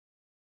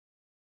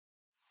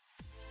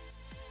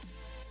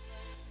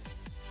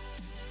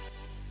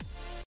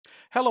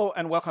Hello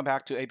and welcome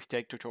back to AP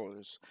Tech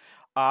Tutorials.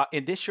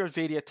 In this short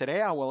video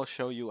today, I will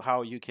show you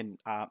how you can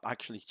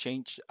actually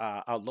change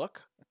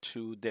Outlook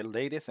to the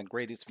latest and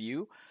greatest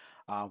view,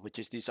 which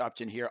is this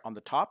option here on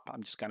the top.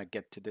 I'm just going to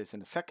get to this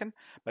in a second.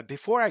 But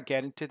before I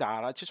get into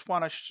that, I just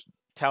want to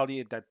tell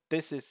you that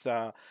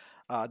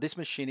this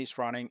machine is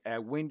running a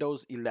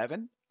Windows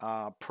 11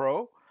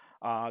 Pro.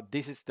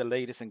 This is the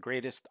latest and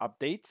greatest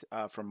update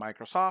from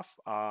Microsoft,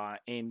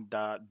 and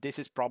this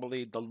is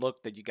probably the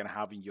look that you're going to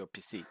have in your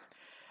PC.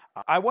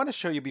 I want to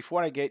show you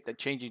before I get the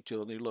changing to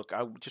the new look.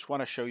 I just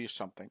want to show you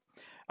something,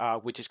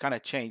 which is kind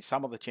of changed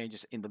some of the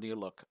changes in the new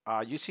look.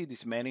 You see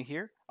this menu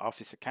here: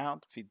 Office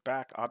account,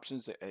 feedback,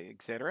 options,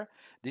 etc.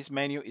 This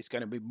menu is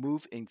going to be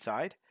moved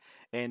inside,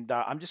 and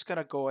I'm just going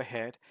to go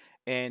ahead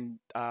and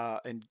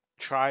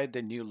try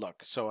the new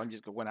look. So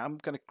when I'm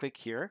going to click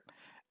here.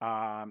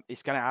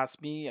 It's gonna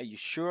ask me, "Are you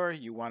sure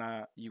you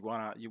wanna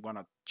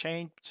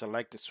change?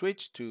 Select the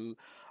switch to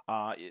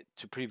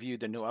preview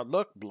the new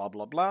Outlook, blah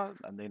blah blah."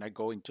 And then I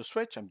go into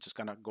switch. I'm just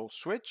gonna go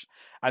switch,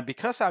 and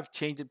because I've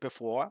changed it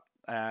before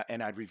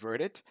and I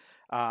reverted,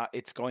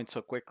 it's going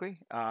so quickly.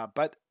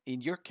 But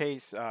in your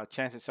case,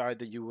 chances are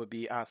that you will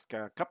be asked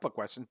a couple of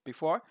questions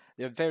before.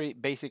 They're very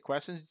basic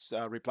questions.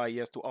 Reply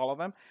yes to all of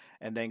them,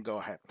 and then go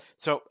ahead.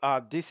 So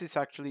this is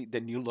actually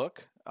the new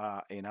look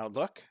in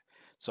Outlook.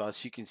 So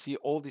as you can see,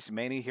 all this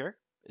menu here,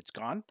 it's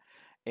gone.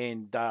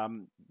 And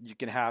you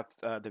can have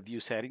the view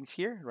settings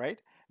here, right?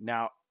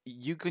 Now,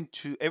 you can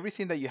to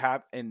everything that you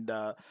have in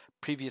the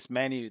previous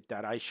menu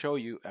that I show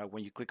you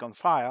when you click on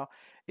File,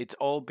 it's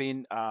all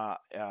been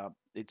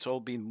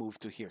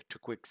moved to here to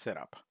Quick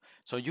Setup.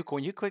 So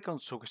when you click on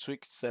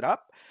Quick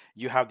Setup,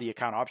 you have the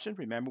account option.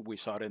 Remember, we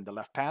saw it in the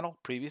left panel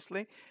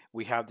previously.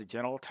 We have the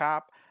General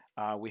tab.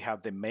 We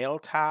have the Mail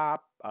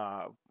tab.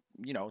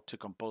 To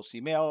compose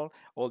email,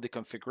 all the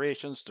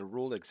configurations, the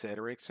rule,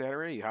 etc.,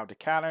 etc. You have the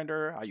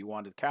calendar, how you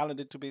want the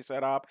calendar to be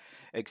set up,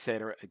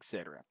 etc.,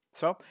 etc.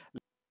 So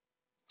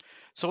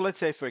let's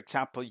say, for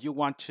example, you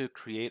want to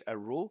create a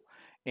rule,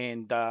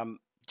 and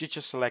you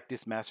just select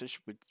this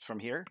message from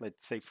here.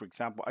 Let's say, for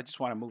example, I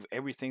just want to move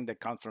everything that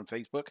comes from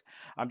Facebook.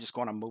 I'm just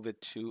going to move it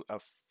to a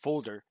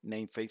folder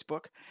named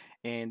Facebook,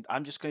 and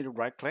I'm just going to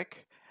right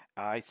click.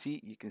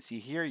 You can see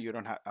here, you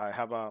don't have, I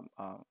have a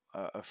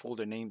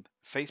folder named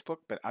Facebook,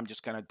 but I'm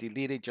just going to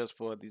delete it just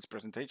for this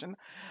presentation.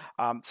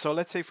 So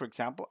let's say, for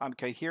example, I'm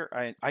okay here,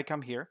 I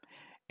come here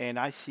and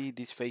I see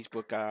this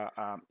Facebook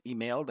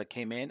email that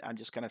came in. I'm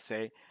just going to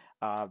say,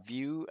 I'm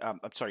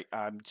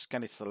just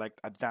going to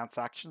select advanced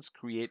actions,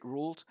 create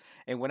rules.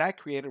 And when I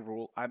create a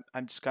rule,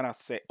 I'm just going to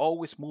say,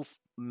 always move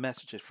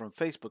messages from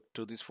Facebook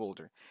to this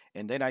folder.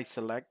 And then I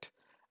select,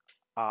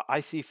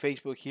 I see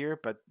Facebook here,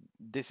 but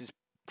this is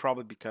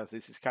probably because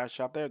this is cached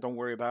up there. Don't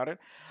worry about it.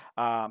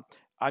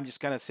 I'm just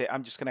going to say,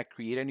 I'm just going to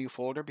create a new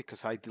folder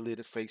because I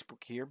deleted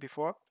Facebook here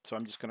before. So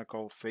I'm just going to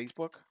call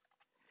Facebook,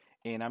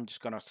 and I'm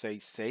just going to say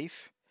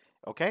save.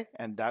 Okay,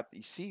 and that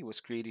you see was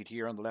created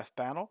here on the left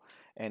panel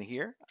and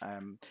here.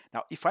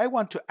 Now, if I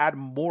want to add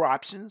more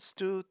options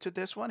to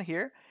this one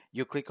here,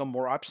 you click on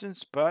more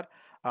options. But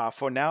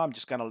for now, I'm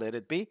just going to let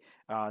it be.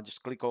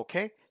 Just click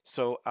OK.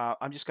 So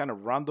I'm just going to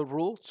run the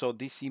rule. So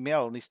this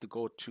email needs to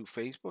go to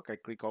Facebook. I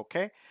click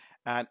OK,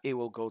 and it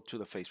will go to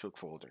the Facebook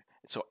folder.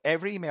 So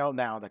every email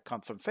now that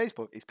comes from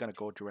Facebook is going to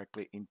go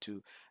directly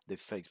into the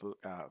Facebook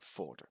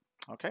folder.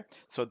 Okay,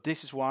 so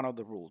this is one of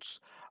the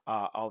rules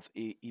of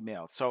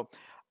email. So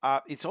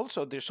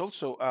there's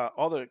also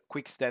other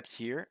quick steps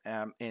here,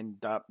 and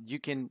you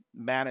can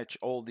manage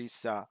all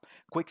these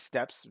quick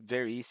steps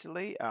very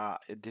easily.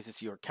 This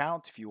is your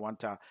account. If you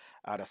want to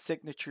add a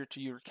signature to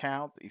your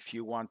account, if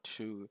you want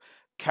to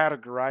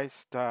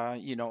categorize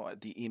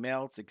the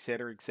emails,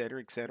 etc., etc.,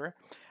 etc.,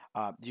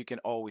 you can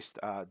always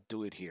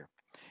do it here.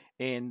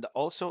 And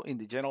also in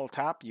the general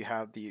tab, you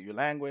have your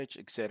language,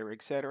 etc.,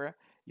 etc.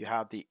 You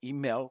have the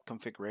email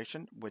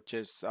configuration, which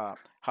is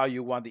how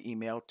you want the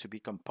email to be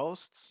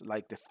composed,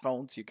 like the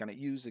fonts you're going to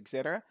use,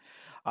 etc.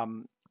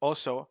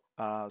 So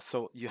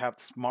you have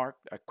smart,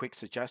 quick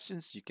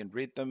suggestions. You can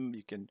read them.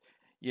 You can,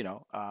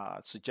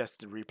 suggest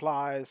the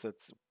replies.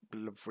 It's,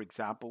 for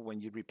example,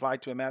 when you reply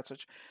to a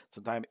message,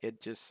 sometimes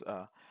it just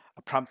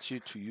prompts you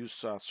to use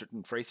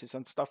certain phrases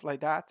and stuff like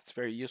that. It's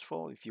very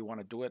useful. If you want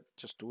to do it,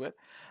 just do it.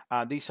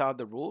 These are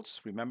the rules.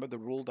 Remember, the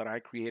rule that I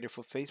created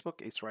for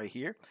Facebook is right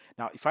here.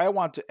 Now, if I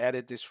want to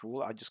edit this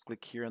rule, I just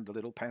click here on the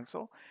little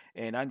pencil,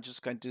 and I'm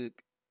just going to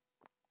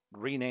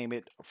rename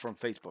it from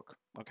Facebook.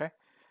 Okay,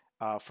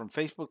 from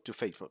Facebook to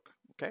Facebook.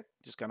 Okay,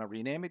 just gonna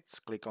rename it.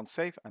 Just click on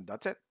save, and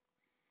that's it.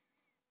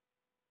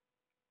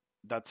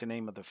 That's the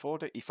name of the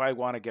folder. If I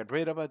want to get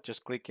rid of it,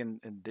 just click in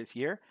this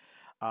here,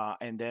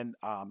 and then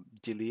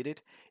delete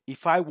it.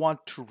 If I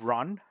want to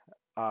run,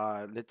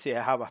 let's say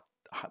I have a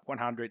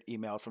 100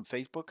 email from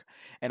Facebook,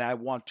 and I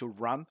want to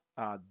run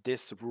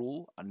this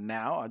rule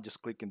now, I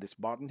just click in this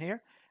button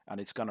here, and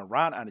it's gonna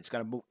run, and it's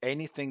gonna move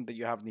anything that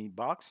you have in the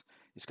inbox.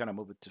 It's gonna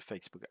move it to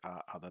Facebook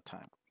at that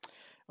time.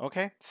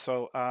 Okay,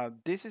 so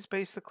this is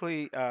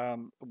basically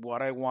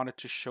what I wanted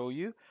to show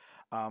you.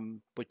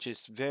 which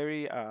is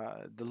very,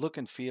 the look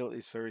and feel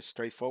is very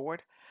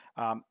straightforward.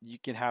 You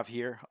can have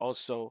here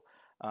also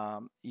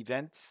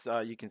events.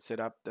 You can set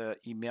up the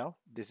email.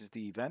 This is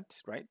the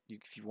event, right?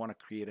 If you want to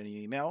create a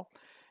new email,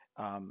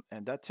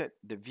 and that's it.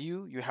 The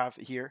view you have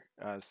here,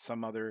 uh,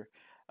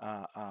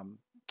 um,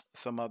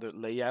 some other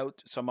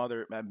layout, some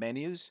other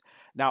menus.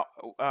 Now,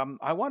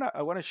 I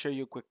wanna show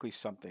you quickly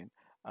something.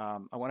 I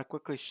want to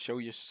quickly show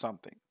you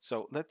something.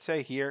 So let's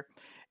say here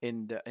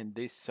in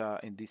this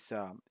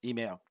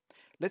email.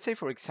 Let's say,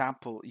 for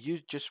example, you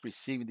just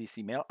received this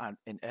email and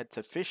it's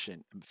a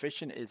phishing.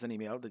 Phishing is an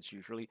email that's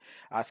usually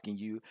asking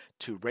you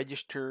to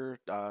register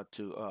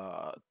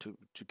to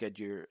get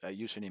your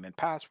username and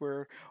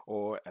password,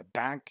 or a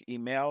bank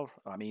email.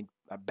 I mean,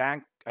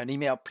 an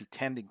email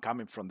pretending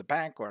coming from the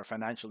bank or a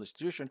financial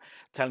institution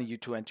telling you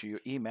to enter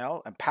your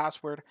email and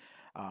password,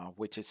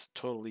 which is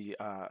totally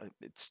a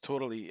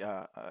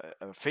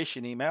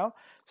phishing email.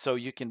 So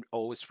you can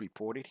always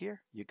report it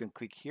here. You can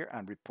click here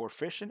and report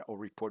phishing or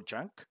report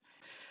junk.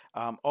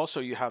 Also,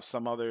 you have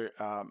some other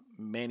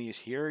menus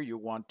here. You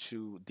want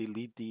to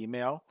delete the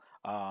email.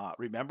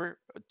 Remember,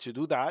 to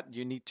do that,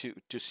 you need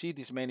to see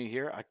this menu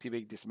here,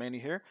 activate this menu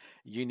here.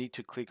 You need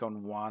to click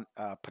on one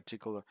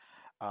particular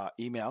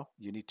email.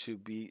 You need to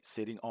be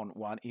sitting on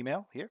one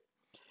email here,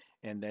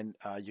 and then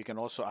you can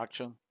also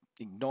action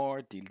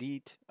ignore,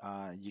 delete.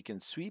 You can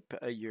sweep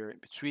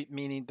sweep,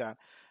 meaning that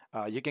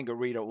you can get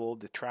rid of all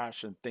the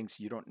trash and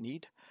things you don't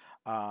need.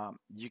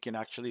 You can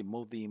actually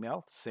move the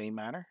email same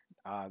manner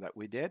that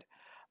we did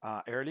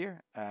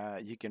earlier.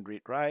 You can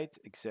read write,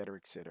 etc.,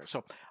 etc.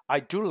 So I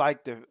do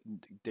like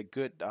the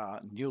good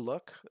new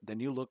look, the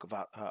new look of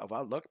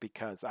Outlook,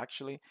 because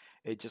actually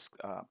it just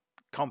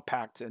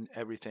compact and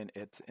everything.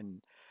 It's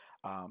in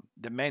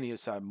the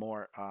menus are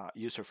more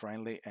user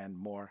friendly and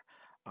more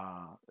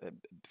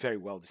very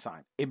well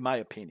designed, in my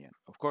opinion.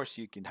 Of course,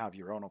 you can have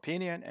your own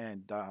opinion,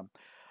 and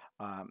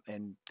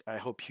I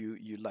hope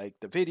you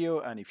liked the video.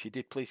 And if you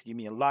did, please give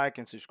me a like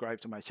and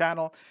subscribe to my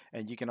channel.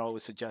 And you can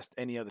always suggest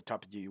any other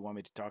topic you want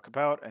me to talk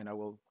about, and I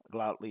will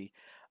gladly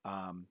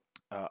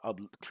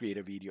create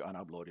a video and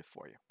upload it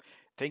for you.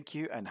 Thank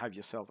you, and have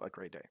yourself a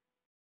great day.